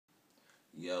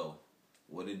Yo,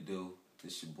 what it do?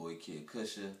 This your boy Kid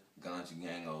Kusha, Ganja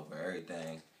Gang over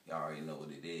everything. Y'all already know what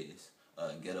it is.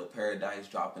 Ghetto Paradise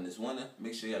dropping this winter.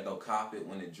 Make sure y'all go cop it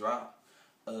when it drop.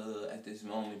 At this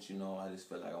moment, you know, I just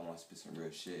feel like I want to spit some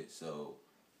real shit. So,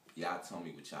 y'all tell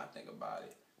me what y'all think about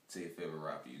it. Tell your favorite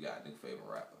rapper you got, new favorite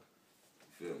rapper.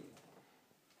 You feel me?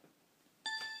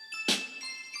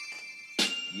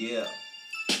 Yeah.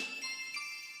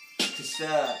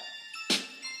 Kusha.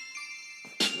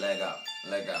 Leg out.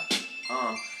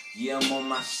 Yeah, I'm on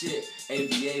my shit.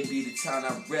 ABA be the town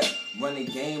I rep. Running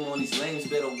game on these lanes,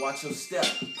 better watch your step.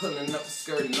 Pulling up the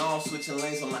skirt and all, switching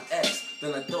lanes on my ex.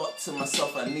 Then I thought to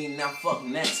myself, I need now fuck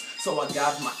next. So I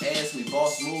got my ass, me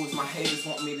boss moves. My haters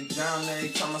want me to drown every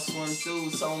time I swim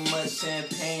through. So much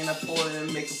champagne, I pour it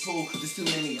and make a pool. There's too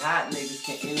many hot niggas,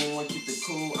 can anyone keep it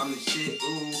cool? I'm the shit,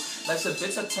 ooh. Like a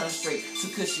bitch, I turn straight. So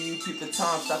cushy, you peep the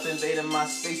time, stop invading my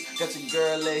space. Got your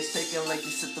girl legs shaking like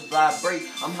you sit to vibrate.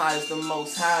 I'm high as the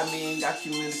most high, me ain't got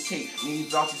communicate. Need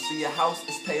vouchers for your house,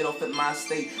 it's paid off at my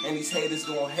state. And these haters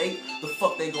gon' hate, the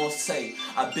fuck they gon' say?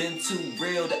 I've been too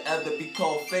real to ever be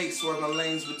called fake. Swerve my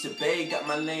lanes with your babe, got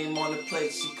my name on the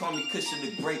plate. She call me Kusha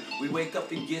the Great. We wake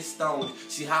up and get stoned.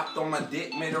 She hopped on my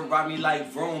dick, made her ride me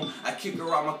like vroom. I kick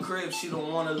her out my crib, she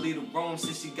don't wanna leave the room.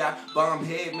 Since she got bomb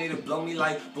head, made her blow me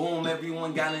like boom.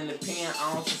 Everyone got in the pen,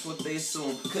 I don't trust what they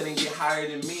assume. Couldn't get higher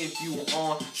than me if you were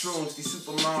on shrooms. These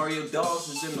Super Mario dolls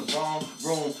is in the wrong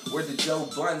room. Where the Joe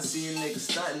Button, see a nigga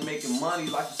stunting, making money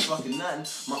like it's fucking nothing.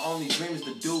 My only dream is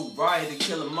to do right and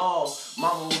kill them all.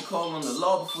 Mama would call on the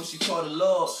law before she called the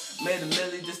Lord. Made a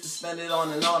million just to spend it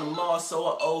on and on the mall. So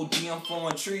I OD, I'm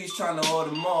throwing trees, trying to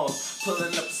order more. Pulling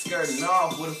up the skirt and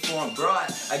off with a foreign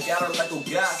broad. I got her like a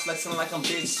guy, flexing like I'm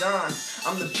Big Sean.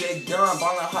 I'm the big Don,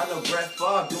 ballin' hot, no breath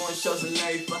off. Doing shows in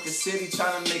every fucking city,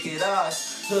 trying to make it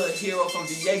us. Hood hero from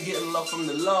VA, getting love from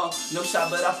the law. No shot,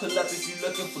 but I pull up if you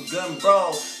looking for gun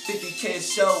brawl. 50K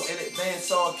show in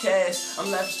advance, all cash.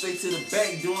 I'm laughing straight to the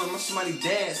bank, doing my shmoney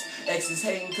dance. Exes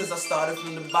hating cause I started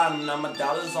from the bottom. Now my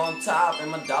dollar's on top and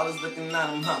my dollar's looking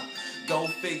at them, huh? Go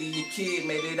figure, your kid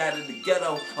made it out of the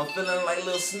ghetto. I'm feeling like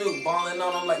Lil Snoop, balling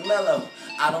on him like Mello.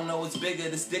 I don't know what's bigger,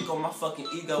 this dick on my fucking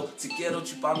ego. Te quiero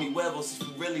chupar mi huevos, if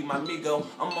you really my migo.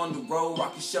 I'm on the road,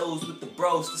 rocking shows with the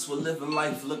bros. This what living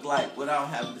life look like without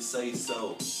having to say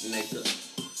so, nigga.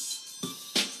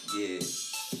 Yeah.